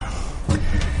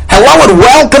Hello and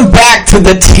welcome back to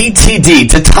the TTD,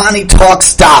 Tani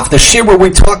Talks Daf, the shir where we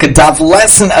talk a daf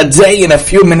lesson a day in a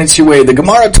few minutes away. The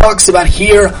Gemara talks about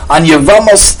here on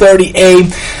Yevamos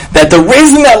 30a that the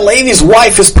reason that Levi's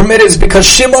wife is permitted is because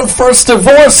Shimon first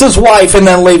divorced his wife and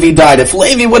then Levi died. If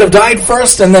Levi would have died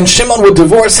first and then Shimon would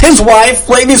divorce his wife,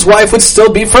 Levi's wife would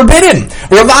still be forbidden.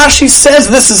 Rav Ashi says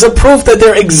this is a proof that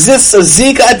there exists a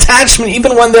Zika attachment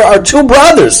even when there are two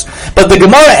brothers. But the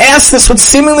Gemara asks this would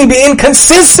seemingly be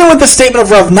inconsistent with the statement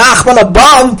of Rav Nachman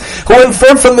above, who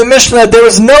inferred from the Mishnah that there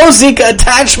is no Zika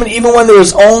attachment even when there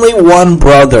is only one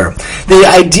brother. The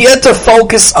idea to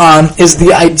focus on is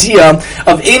the idea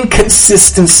of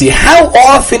inconsistency. How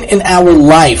often in our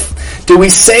life do we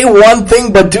say one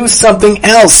thing but do something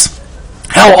else?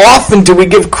 How often do we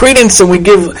give credence and we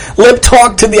give lip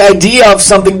talk to the idea of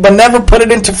something but never put it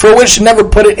into fruition, never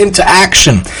put it into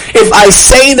action? If I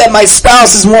say that my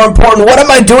spouse is more important, what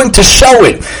am I doing to show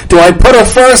it? Do I put her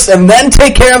first and then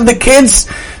take care of the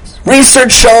kids?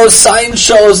 Research shows, science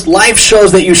shows, life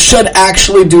shows that you should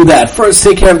actually do that. First,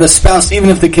 take care of the spouse, even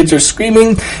if the kids are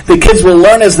screaming. The kids will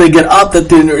learn as they get up that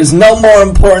there is no more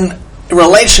important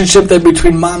relationship than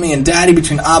between mommy and daddy,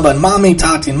 between Abba and mommy,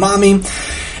 Tati and mommy.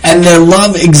 And their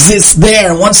love exists there.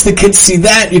 And once the kids see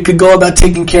that, you could go about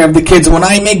taking care of the kids. When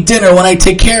I make dinner, when I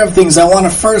take care of things, I want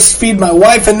to first feed my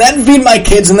wife and then feed my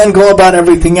kids and then go about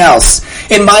everything else.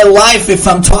 In my life, if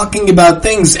I'm talking about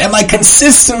things, am I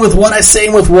consistent with what I say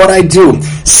and with what I do?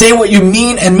 Say what you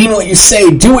mean and mean what you say.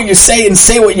 Do what you say and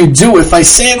say what you do. If I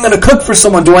say I'm going to cook for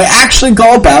someone, do I actually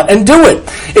go about and do it?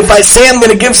 If I say I'm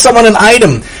going to give someone an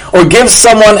item or give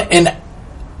someone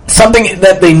something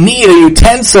that they need, a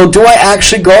utensil, do I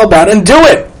actually go about and do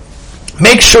it?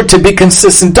 Make sure to be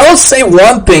consistent. Don't say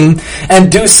one thing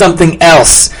and do something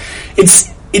else.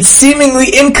 It's seemingly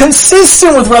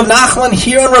inconsistent with Rav Nachman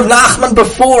here and Rav Nachman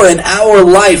before in our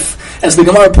life. As the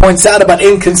Gemara points out about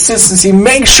inconsistency,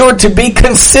 make sure to be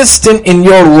consistent in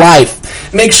your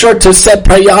life. Make sure to set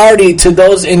priority to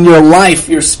those in your life,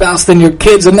 your spouse, then your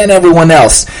kids, and then everyone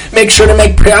else. Make sure to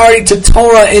make priority to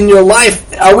Torah in your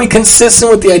life. Are we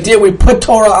consistent with the idea we put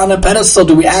Torah on a pedestal?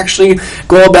 Do we actually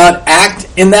go about act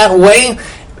in that way?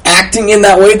 Acting in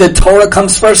that way that Torah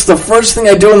comes first. The first thing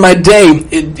I do in my day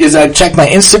is I check my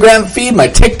Instagram feed, my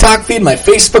TikTok feed, my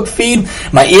Facebook feed,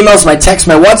 my emails, my text,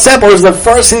 my WhatsApp, or is the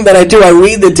first thing that I do, I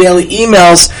read the daily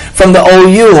emails from the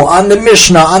OU, on the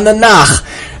Mishnah, on the Nach,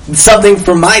 something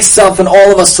for myself and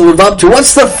all of us to live up to.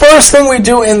 What's the first thing we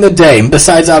do in the day,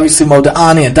 besides obviously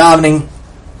Moda'ani and davening?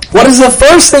 What is the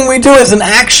first thing we do as an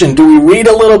action? Do we read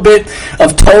a little bit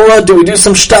of Torah? Do we do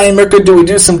some Steinmerker? Do we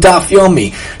do some Daf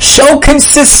Yomi? Show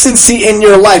consistency in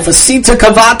your life. Asita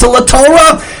kavata la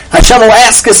Torah? Hashem will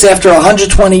ask us after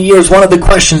 120 years, one of the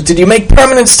questions, did you make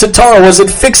permanence to Torah? Was it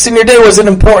fixed in your day? Was it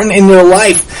important in your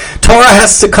life? Torah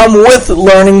has to come with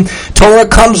learning. Torah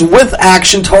comes with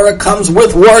action. Torah comes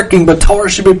with working, but Torah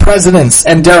should be precedence,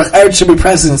 and Derech Eretz should be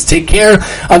precedence. Take care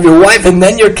of your wife and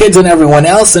then your kids and everyone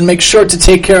else, and make sure to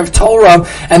take care of Torah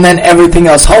and then everything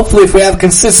else. Hopefully, if we have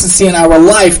consistency in our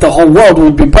life, the whole world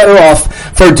will be better off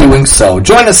for doing so.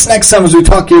 Join us next time as we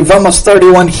talk Yevamos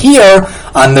 31 here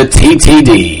on the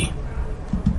TTD.